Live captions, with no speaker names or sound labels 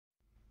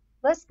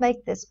Let's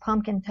make this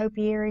pumpkin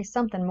topiary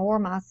something more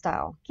my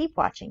style. Keep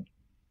watching.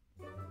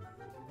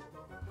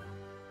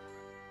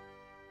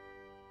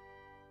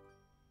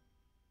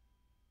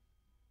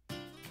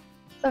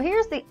 So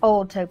here's the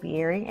old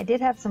topiary. It did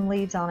have some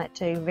leaves on it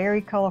too, very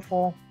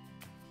colorful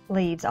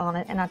leaves on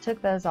it, and I took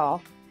those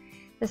off.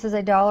 This is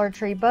a Dollar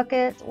Tree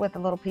bucket with a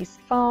little piece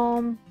of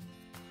foam.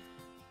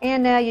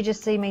 And now you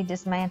just see me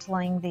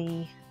dismantling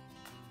the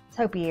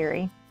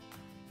topiary.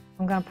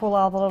 I'm going to pull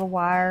all the little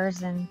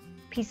wires and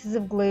pieces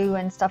of glue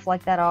and stuff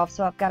like that off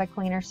so I've got a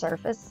cleaner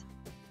surface.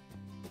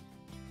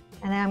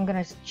 And then I'm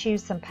going to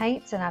choose some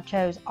paints, and I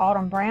chose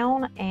Autumn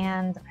Brown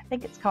and I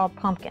think it's called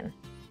Pumpkin.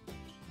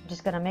 I'm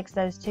just going to mix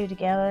those two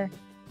together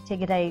to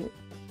get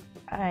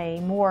a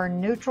more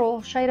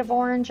neutral shade of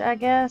orange, I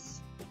guess,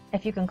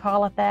 if you can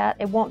call it that.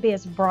 It won't be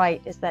as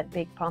bright as that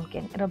big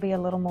pumpkin. It'll be a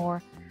little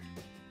more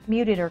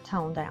muted or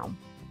toned down.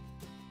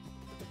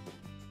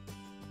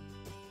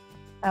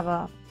 I have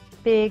a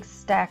big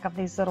stack of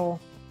these little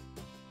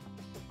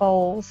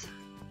bowls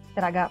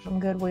that I got from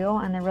Goodwill,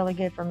 and they're really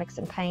good for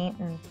mixing paint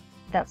and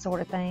that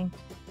sort of thing.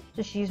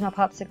 Just use my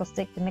popsicle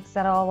stick to mix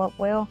that all up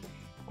well.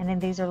 And then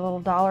these are little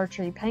Dollar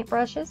Tree paint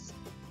brushes.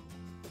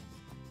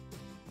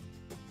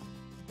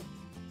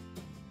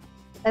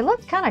 They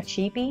look kind of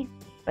cheapy,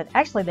 but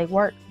actually they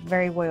work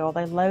very well.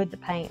 They load the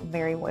paint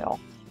very well.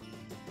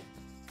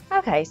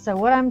 Okay, so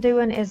what I'm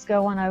doing is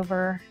going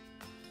over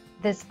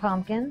this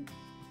pumpkin,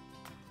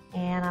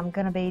 and I'm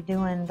going to be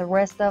doing the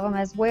rest of them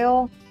as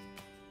well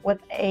with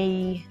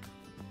a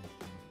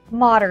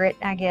moderate,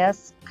 I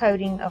guess,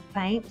 coating of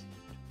paint.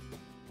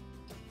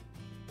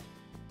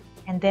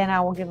 And then I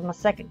will give them a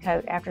second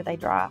coat after they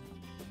dry.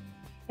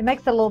 It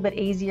makes it a little bit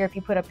easier if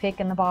you put a pick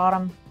in the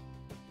bottom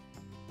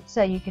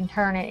so you can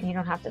turn it and you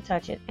don't have to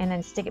touch it, and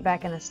then stick it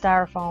back in the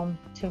styrofoam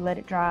to let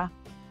it dry.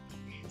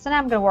 So now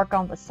I'm going to work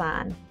on the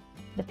sign,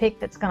 the pick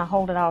that's going to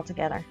hold it all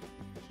together.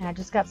 And I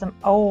just got some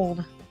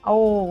old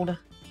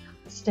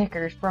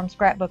stickers from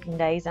scrapbooking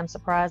days. I'm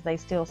surprised they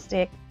still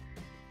stick.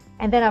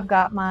 And then I've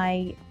got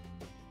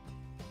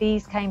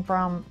these came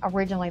from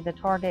originally the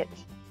Target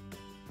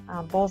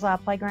Bullseye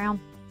Playground.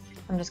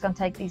 I'm just going to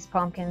take these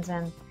pumpkins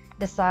and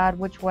decide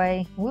which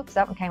way, whoops,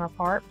 that one came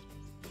apart.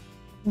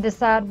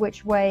 Decide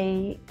which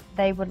way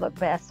they would look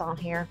best on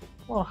here.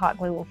 A little hot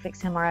glue will fix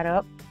him right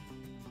up.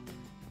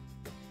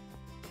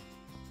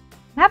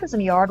 I'm having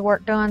some yard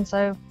work done,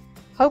 so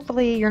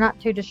hopefully you're not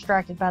too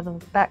distracted by the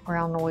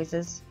background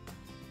noises.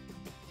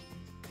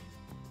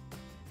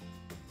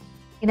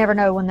 You never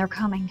know when they're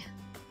coming.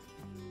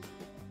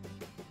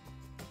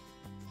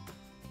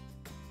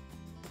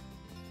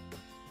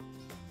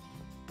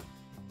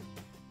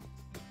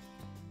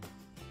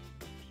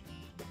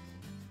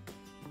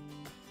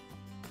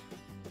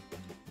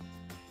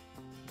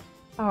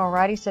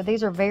 Alrighty, so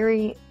these are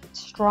very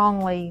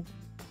strongly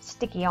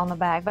sticky on the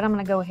back, but I'm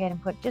going to go ahead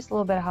and put just a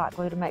little bit of hot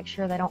glue to make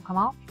sure they don't come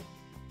off.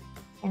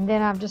 And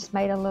then I've just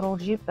made a little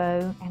jute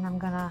bow, and I'm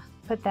going to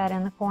put that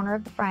in the corner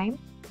of the frame.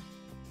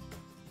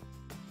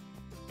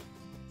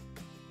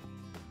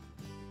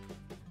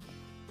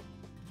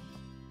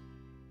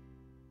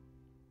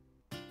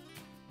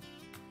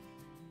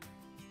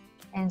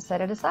 And set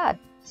it aside.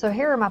 So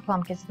here are my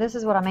pumpkins. This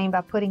is what I mean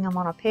by putting them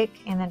on a pick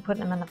and then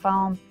putting them in the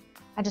foam.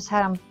 I just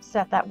had them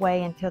set that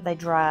way until they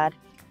dried.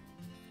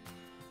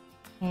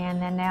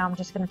 And then now I'm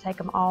just going to take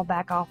them all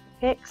back off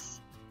the picks,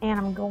 and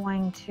I'm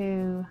going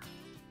to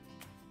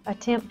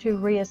attempt to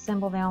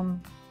reassemble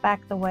them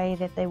back the way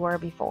that they were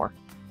before.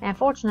 And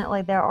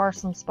unfortunately, there are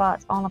some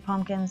spots on the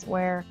pumpkins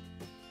where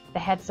they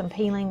had some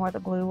peeling where the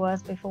glue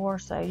was before,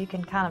 so you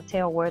can kind of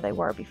tell where they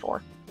were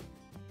before.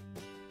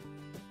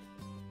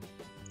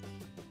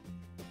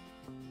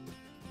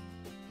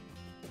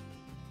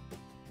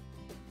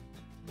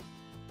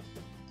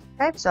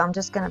 Okay, so I'm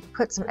just going to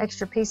put some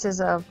extra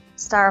pieces of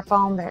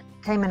styrofoam that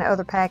came in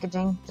other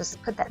packaging. Just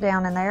put that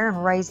down in there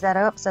and raise that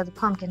up so the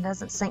pumpkin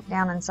doesn't sink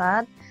down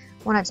inside.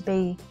 I want it to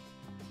be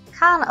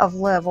kind of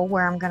level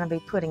where I'm going to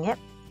be putting it.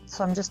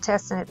 So I'm just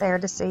testing it there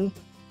to see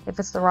if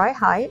it's the right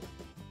height.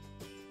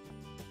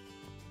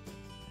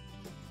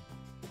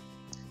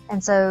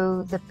 And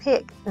so the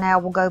pick now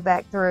will go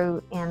back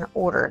through in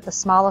order. The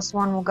smallest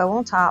one will go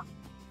on top,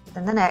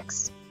 then the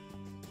next,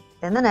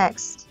 then the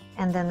next,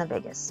 and then the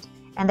biggest.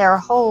 And there are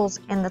holes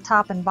in the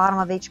top and bottom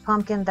of each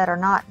pumpkin that are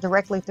not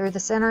directly through the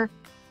center.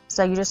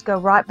 So you just go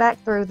right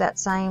back through that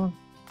same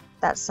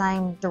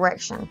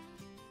direction,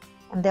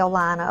 and they'll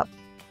line up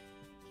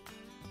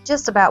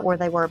just about where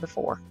they were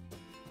before.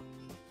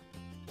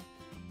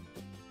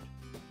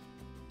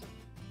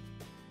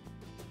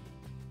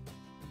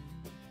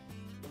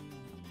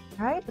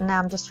 All right, now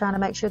I'm just trying to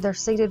make sure they're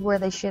seated where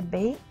they should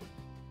be.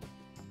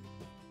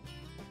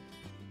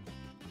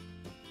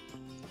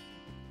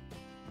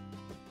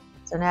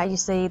 So now you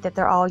see that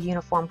they're all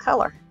uniform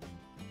color,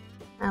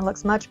 and it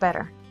looks much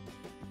better.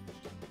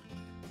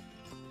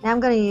 Now I'm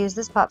going to use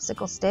this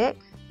popsicle stick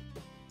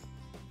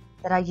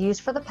that I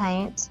used for the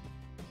paint,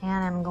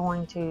 and I'm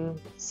going to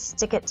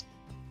stick it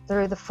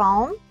through the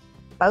foam,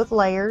 both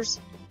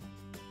layers.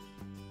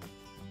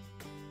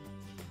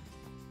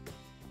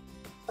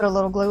 Put a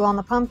little glue on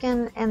the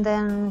pumpkin and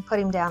then put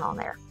him down on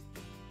there.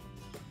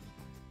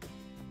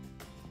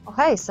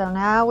 Okay, so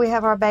now we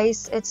have our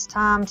base. It's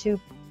time to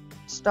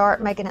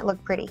start making it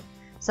look pretty.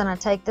 So I'm going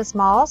to take this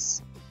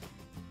moss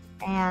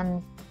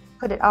and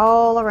put it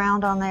all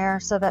around on there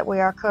so that we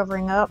are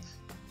covering up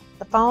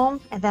the foam,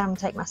 and then I'm going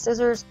to take my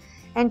scissors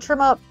and trim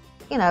up,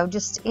 you know,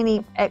 just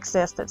any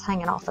excess that's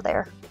hanging off of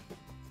there.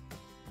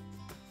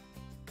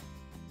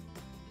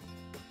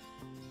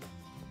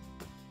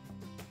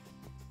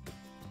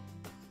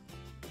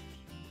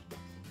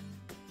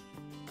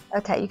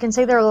 Okay, you can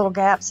see there are little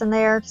gaps in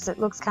there because it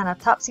looks kind of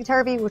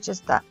topsy-turvy, which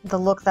is the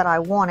look that I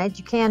wanted.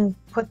 You can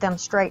put them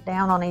straight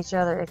down on each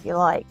other if you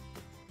like,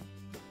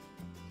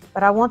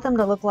 but I want them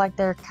to look like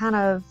they're kind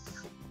of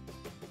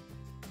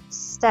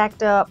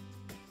stacked up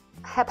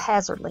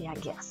haphazardly, I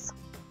guess.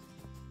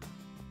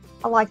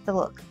 I like the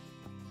look.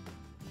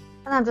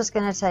 And I'm just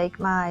going to take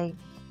my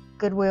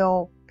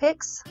Goodwill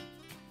picks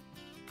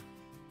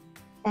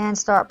and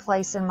start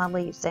placing my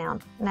leaves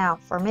down. Now,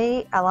 for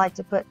me, I like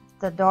to put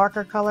the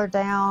darker color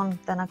down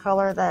than a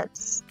color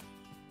that's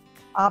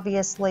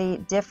obviously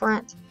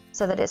different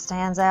so that it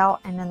stands out,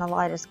 and then the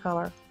lightest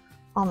color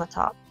on the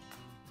top.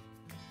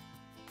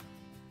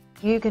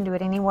 You can do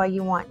it any way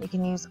you want. You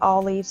can use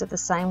all leaves of the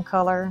same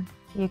color.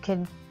 You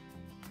could,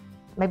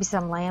 maybe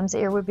some lamb's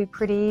ear would be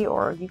pretty,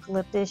 or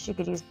eucalyptus. You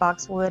could use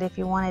boxwood if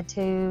you wanted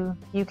to.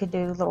 You could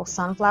do little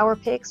sunflower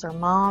picks or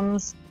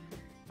mums.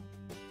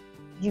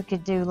 You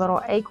could do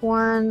little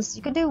acorns.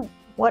 You could do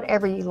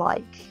whatever you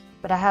like.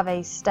 But I have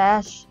a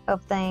stash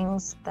of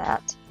things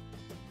that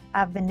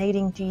I've been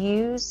needing to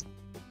use,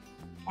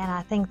 and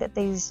I think that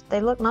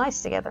they look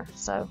nice together.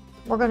 So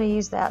we're going to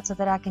use that so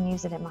that I can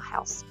use it in my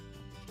house.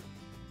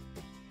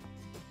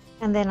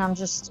 And then I'm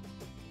just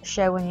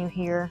showing you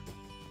here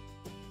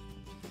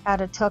how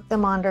to tuck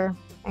them under,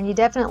 and you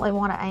definitely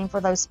want to aim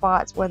for those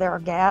spots where there are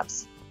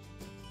gaps.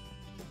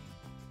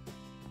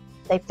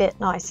 They fit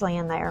nicely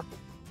in there.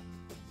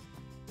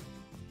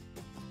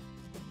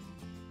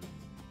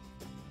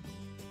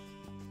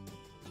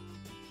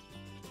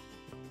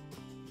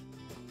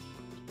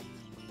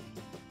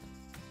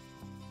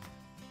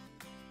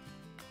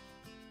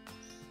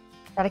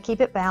 Got to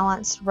keep it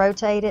balanced,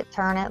 rotate it,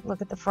 turn it,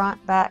 look at the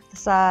front, back, the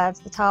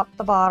sides, the top,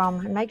 the bottom,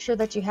 and make sure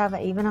that you have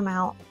an even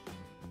amount,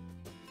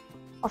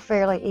 or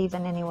fairly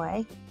even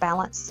anyway.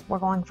 Balance, we're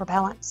going for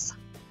balance.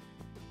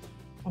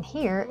 And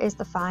here is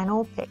the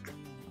final pick.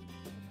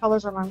 The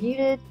colors are more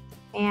muted,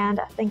 and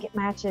I think it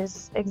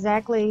matches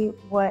exactly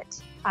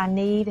what I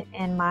need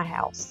in my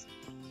house.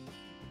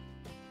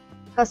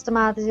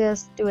 Customize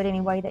this, do it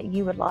any way that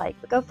you would like,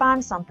 but go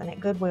find something at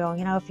Goodwill.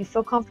 You know, if you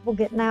feel comfortable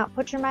getting out,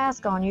 put your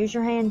mask on, use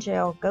your hand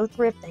gel, go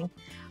thrifting,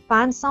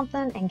 find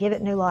something and give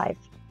it new life.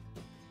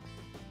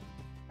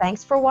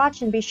 Thanks for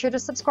watching. Be sure to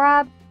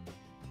subscribe,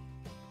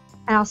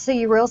 and I'll see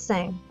you real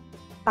soon.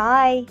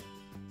 Bye.